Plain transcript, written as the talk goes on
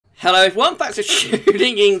Hello everyone, thanks for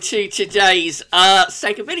tuning into today's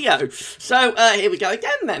second video. So here we go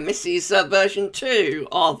again then. This is version 2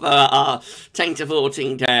 of our 10 to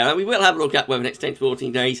 14 day. And we will have a look at whether the next 10 to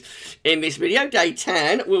 14 days in this video. Day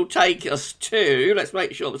 10 will take us to, let's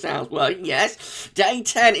make sure the sound's working, yes. Day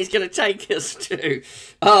 10 is going to take us to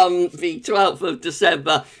the 12th of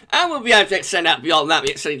December. And we'll be able to extend out beyond that. We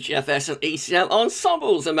extend GFS and ECM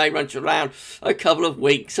ensembles and may run to around a couple of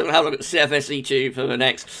weeks. And we'll have a look at CFSE2 for the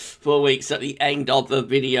next 4 weeks at the end of the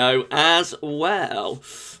video as well.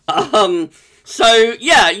 So,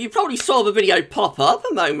 yeah, you probably saw the video pop up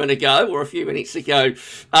a moment ago, or a few minutes ago,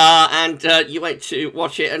 and you went to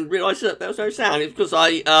watch it and realised that there was no sound. It's because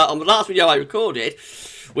on the last video I recorded,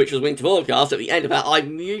 which was winter forecast, at the end of that, I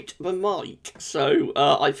mute the mic. So,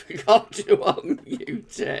 I forgot to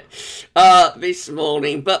unmute it this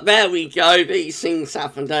morning. But there we go. These things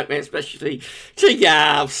happen, don't they? Especially to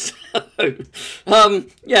Gavs.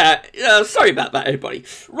 Sorry about that, everybody.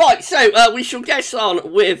 Right, so we shall get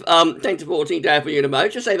on with 10 to 14 day for you in a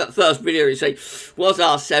moment. Just say that first video you see was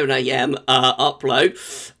our 7 AM upload.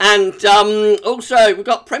 And also, we've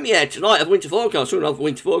got premiere tonight of Winter Forecast. We're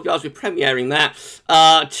Winter Forecast. We're premiering that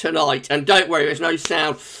tonight. And don't worry, there's no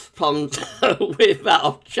sound problems with that.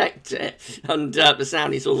 I've checked it. And the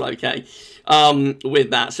sound is all okay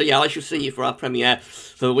with that. So, yeah, I shall see you for our premiere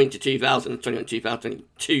for the Winter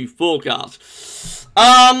 2021-2022 forecast.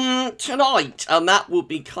 Tonight, that will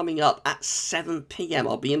be coming up at 7 PM.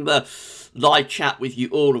 I'll be in the live chat with you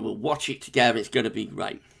all and we'll watch it together. It's going to be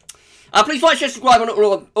great. Please like, share, subscribe on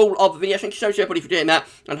all of the videos. Thank you so much, everybody, for doing that.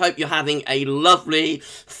 And hope you're having a lovely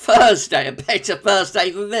Thursday, a better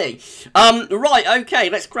Thursday than me. Right, okay,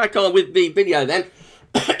 let's crack on with the video then.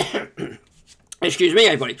 Excuse me,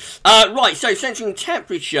 everybody. Right, so sensing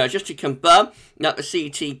temperature, just to confirm that the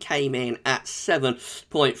CT came in at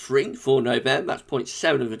 7.3 for November. That's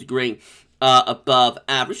 0.7 of a degree above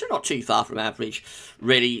average, so not too far from average,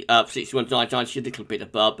 really. 61 to 99, a little bit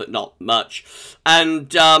above, but not much.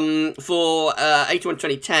 And for 81 to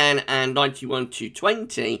 2010 and 91 to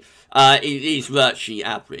 20, it is virtually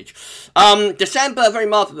average. December, very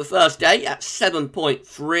mild for the first day at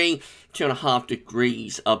 7.3, 2.5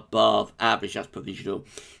 degrees above average. That's provisional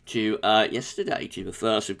to yesterday, to the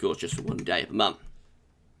first, of course, just for 1 day of the month.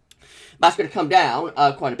 That's going to come down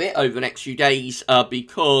quite a bit over the next few days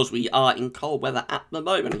because we are in cold weather at the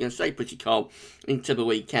moment. I'm going to stay pretty cold into the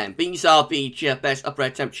weekend. These are the GFS upper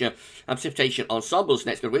air temperature and precipitation ensembles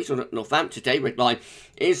next week. So Northampton today, red line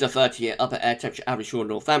is a 30-year upper air temperature average for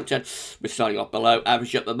Northampton. We're starting off below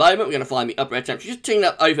average at the moment. We're going to find the upper air temperature just tuning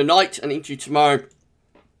up overnight and into tomorrow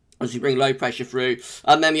as we bring low pressure through,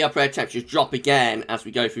 and then the upper air temperatures drop again as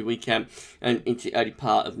we go through the weekend and into the early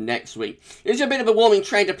part of next week. There's a bit of a warming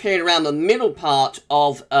trend appearing around the middle part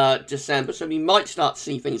of December, so we might start to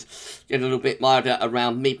see things get a little bit milder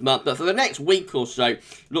around mid-month. But for the next week or so,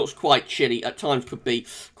 looks quite chilly. At times could be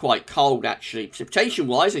quite cold, actually.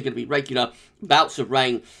 Precipitation-wise, there's going to be regular bouts of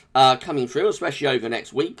rain coming through, especially over the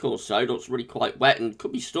next week or so. Looks really quite wet and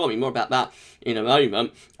could be stormy. More about that in a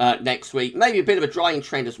moment. Next week, maybe a bit of a drying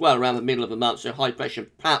trend as well around the middle of the month, so high pressure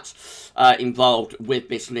perhaps involved with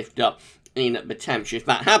this lift up in the temperature. If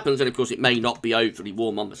that happens, then of course it may not be overly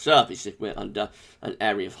warm on the surface if we're under an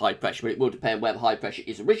area of high pressure, but it will depend where the high pressure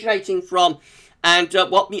is originating from and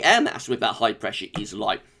what the air mass with that high pressure is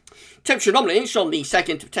like. Temperature anomalies on the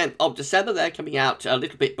 2nd to 10th of December, they're coming out a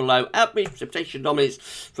little bit below average. Precipitation anomalies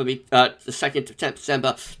for the 2nd to 10th of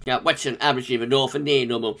December, wetter than average in the north and near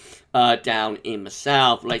normal down in the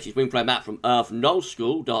south. Latest wind flow map from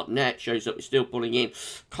earthnullschool.net shows that we're still pulling in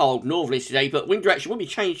cold northerlies today, but wind direction will be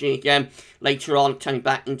changing again later on, turning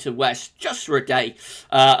back into west just for a day,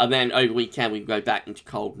 and then over the weekend we go back into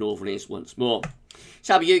cold northerlies once more.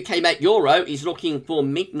 So the UK Met Euro is looking for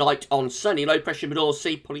midnight on sunny, low pressure mid-North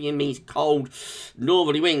Sea, pulling in these cold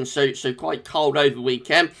northerly winds, so quite cold over the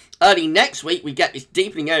weekend. Early next week, we get this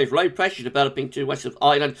deepening area of low pressure developing to the west of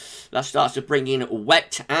Ireland. That starts to bring in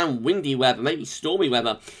wet and windy weather, maybe stormy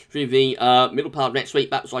weather through the middle part of next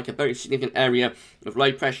week. That was like a very significant area of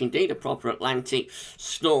low pressure indeed, a proper Atlantic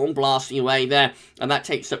storm blasting away there. And that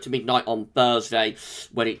takes up to midnight on Thursday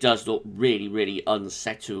when it does look really, really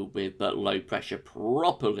unsettled with low pressure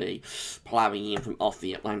properly ploughing in from off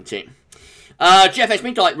the Atlantic. GFS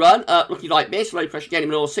midnight run, looking like this. Low pressure getting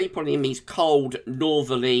in the North Sea, pulling in these cold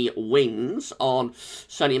northerly winds on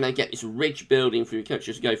sunny, and then get this ridge building through the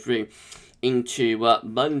country as we go through into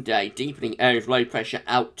Monday. Deepening area of low pressure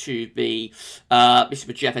out to the, this is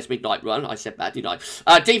the GFS midnight run. I said that, didn't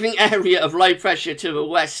I? Deepening area of low pressure to the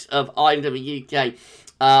west of Ireland and the UK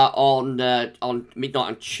on midnight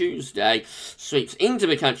on Tuesday, sweeps into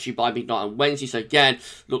the country by midnight on Wednesday, so again,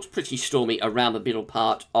 looks pretty stormy around the middle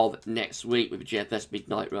part of next week with the GFS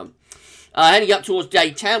midnight run. Heading up towards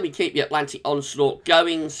day 10, we keep the Atlantic onslaught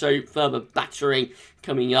going, so further battering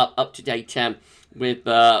coming up to day 10 with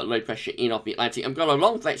low pressure in off the Atlantic. I've got a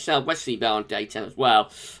long flex southwesterly bow on day 10 as well,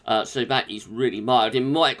 so that is really mild.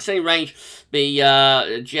 In my extended range, the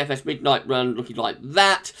GFS midnight run looking like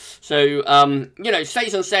that. So, you know,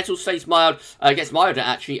 stays unsettled, stays mild, gets milder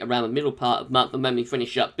actually around the middle part of the month, and then we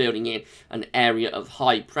finish up building in an area of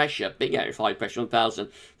high pressure, big area of high pressure,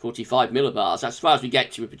 1,045 millibars. That's as far as we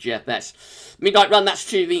get to with the GFS midnight run. That's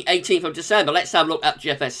to the 18th of December. Let's have a look at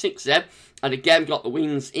GFS 6 there. And again, got the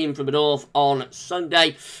winds in from the north on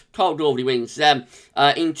Sunday. Cold northerly winds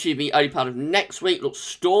into the early part of next week. Looks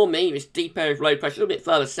stormy. This deep area of low pressure, a little bit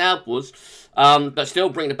further southwards. But still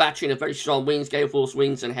bring the battery in a very strong winds, gale force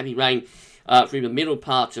winds and heavy rain through the middle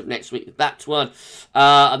part of next week with that one.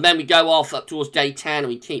 And then we go off up towards day 10 and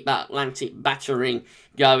we keep that Atlantic battering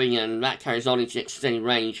going, and that carries on into extended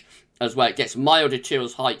range as well. It gets milder too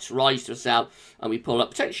as heights rise to the south, and we pull up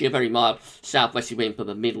potentially a very mild southwesterly wind for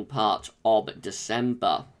the middle part of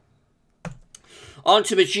December. On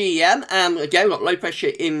to the GEM, again, we've got low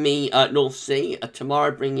pressure in the North Sea.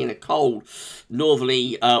 Tomorrow bringing in a cold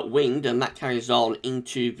northerly wind, and that carries on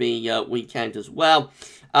into the weekend as well.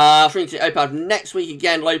 Through to the open part of next week,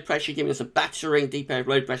 again, low pressure giving us a battering. Deep area of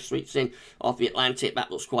low pressure sweeps in off the Atlantic. That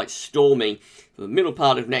looks quite stormy for the middle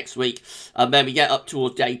part of next week. And then we get up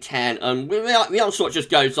towards day 10, and the onslaught just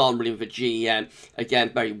goes on really with the GEM.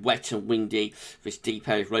 Again, very wet and windy. This deep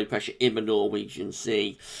area of low pressure in the Norwegian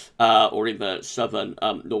Sea, or in the southern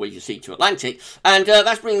Norwegian Sea to Atlantic. And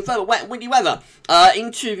that's bringing further wet and windy weather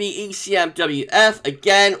into the ECMWF.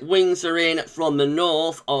 Again, winds are in from the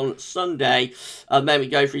north on Sunday. And then we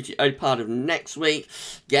go through to the early part of next week.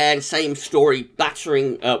 Again, same story,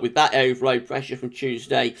 battering with that area of low pressure from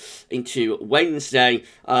Tuesday into Wednesday.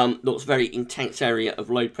 Looks very intense area of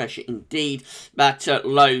low pressure indeed. That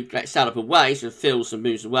low gets out of the way, so it fills and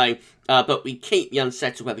moves away. But we keep the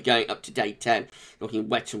unsettled weather going up to day 10, looking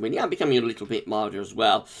wet and windy and becoming a little bit milder as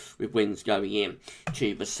well, with winds going in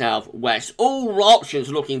to the southwest. All options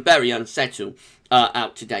are looking very unsettled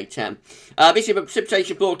out to day 10. This is a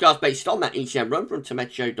precipitation broadcast based on that ECM run from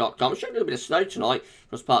tometeo.com. Showing a little bit of snow tonight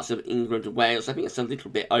across parts of England and Wales. I think it's a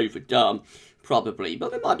little bit overdone, probably,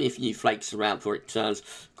 but there might be a few flakes around before it turns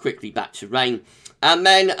quickly back to rain. And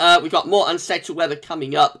then we've got more unsettled weather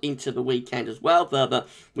coming up into the weekend as well. Further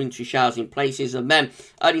wintry showers in places. And then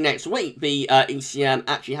early next week, the ECM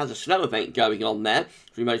actually has a snow event going on there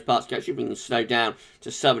through most parts of the country, bringing snow down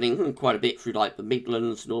to southern England, quite a bit through like the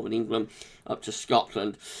Midlands, northern England, up to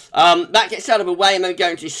Scotland. That gets out of the way, and then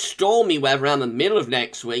going to stormy weather around the middle of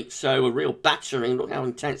next week. So a real battering. Look how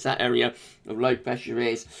intense that area of low pressure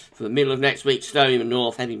is for the middle of next week. Snow in the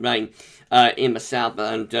north, heavy rain in the south,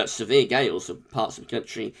 and severe gales in parts of the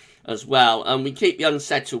country as well. And we keep the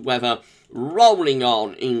unsettled weather rolling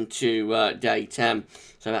on into day 10.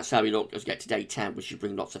 So that's how we look as we get to day 10, which should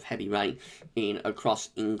bring lots of heavy rain in across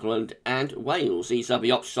England and Wales. These are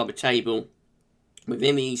the options on the table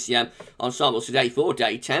within the ECM ensembles today for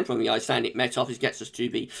day 10 from the Icelandic Met Office. Gets us to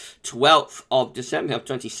the 12th of December. We have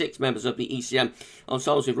 26 members of the ECM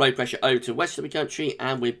ensembles with low pressure over to the west of the country,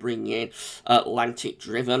 and we're bringing in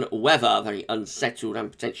Atlantic-driven weather, very unsettled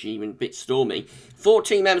and potentially even a bit stormy.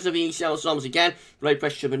 14 members of the ECM ensembles again, low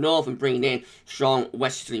pressure to the north and bringing in strong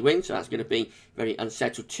westerly winds, so that's going to be very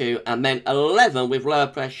unsettled too. And then 11 with lower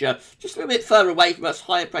pressure just a little bit further away from us,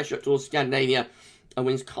 higher pressure up towards Scandinavia, and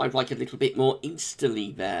winds kind of like a little bit more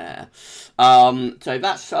easterly there. So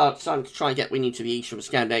that's starting to try and get wind into the east from a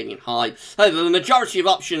Scandinavian high. However, the majority of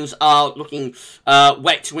options are looking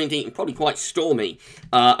wet, windy, and probably quite stormy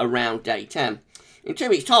around day 10. In 2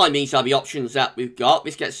 weeks' time, these are the options that we've got.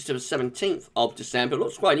 This gets us to the 17th of December. It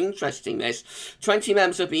looks quite interesting, this. 20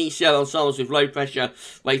 members of the ECM ensembles with low pressure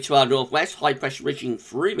way to our northwest, high pressure reaching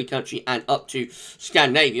through the country and up to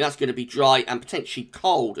Scandinavia. That's going to be dry and potentially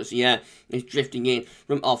cold as the air is drifting in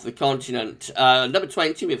from off the continent. Number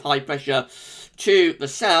 20 with high pressure to the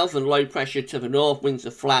south and low pressure to the north. Winds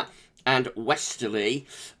are flat and westerly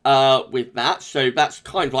with that. So that's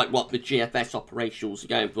kind of like what the GFS operationals are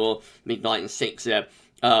going for, midnight and 6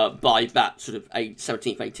 by that sort of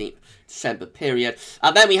 17th, 18th December period.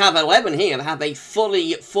 And then we have 11 here that have a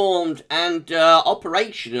fully formed and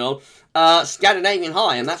operational Scandinavian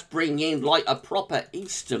high, and that's bringing in like a proper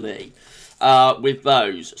easterly with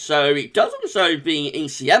those. So it does also be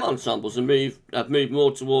ECM ensembles and move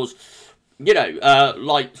more towards, you know,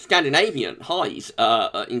 like Scandinavian highs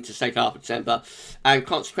into second half of December, and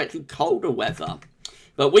consequently colder weather.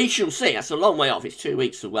 But we shall see. That's a long way off. It's 2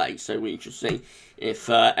 weeks away, so we shall see if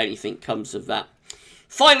anything comes of that.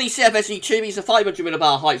 Finally, CFS ECM is a 500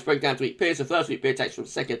 millibar heights breakdown to week periods. The first week period takes from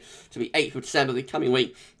the 2nd to the 8th of December. The coming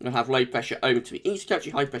week, we'll have low pressure over to the east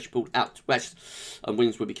country, high pressure pulled out to west, and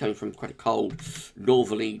winds will be coming from quite a cold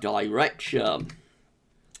northerly direction.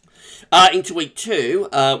 Into week 2,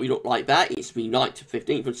 we look like that. It's the 9th to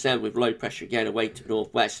 15th of December with low pressure again away to the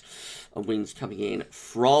northwest and winds coming in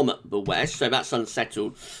from the west. So that's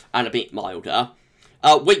unsettled and a bit milder.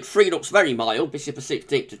 Week 3 looks very mild. This is the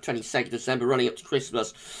 16th to 22nd December, running up to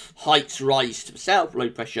Christmas. Heights rise to the south. Low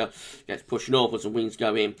pressure gets pushed northwards and winds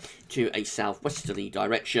go in to a southwesterly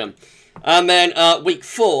direction. And then week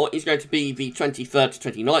 4 is going to be the 23rd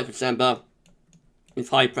to 29th of December. With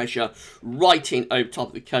high pressure right in over top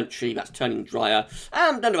of the country, that's turning drier.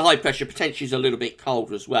 And then the high pressure potentially is a little bit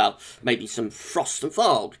colder as well. Maybe some frost and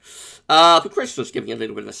fog. For Christmas, giving a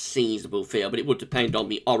little bit of a seasonable feel, but it would depend on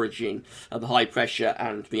the origin of the high pressure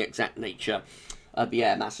and the exact nature of the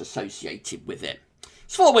air mass associated with it.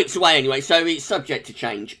 It's 4 weeks away anyway, so it's subject to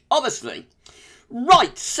change, obviously.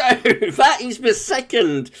 Right, so that is the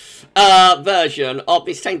second version of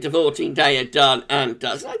this 10 to 14 day done and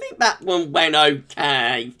does. I think that one went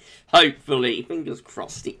okay. Hopefully. Fingers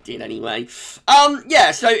crossed it did anyway.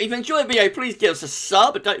 Yeah, so if you enjoyed the video, please give us a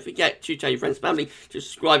sub. But don't forget to tell your friends and family to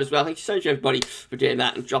subscribe as well. Thank you so much, everybody, for doing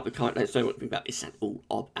that. And drop a comment. Let us know what you think about this and all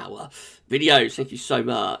of our videos. Thank you so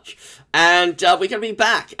much. And we're going to be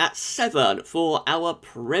back at 7 for our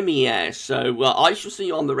premiere. So I shall see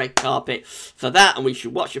you on the red carpet for that. And we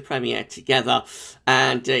shall watch the premiere together.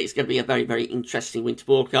 And it's going to be a very, very interesting winter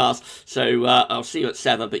broadcast. So I'll see you at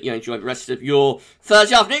 7. But you enjoy the rest of your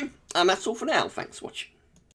Thursday afternoon. And that's all for now. Thanks for watching.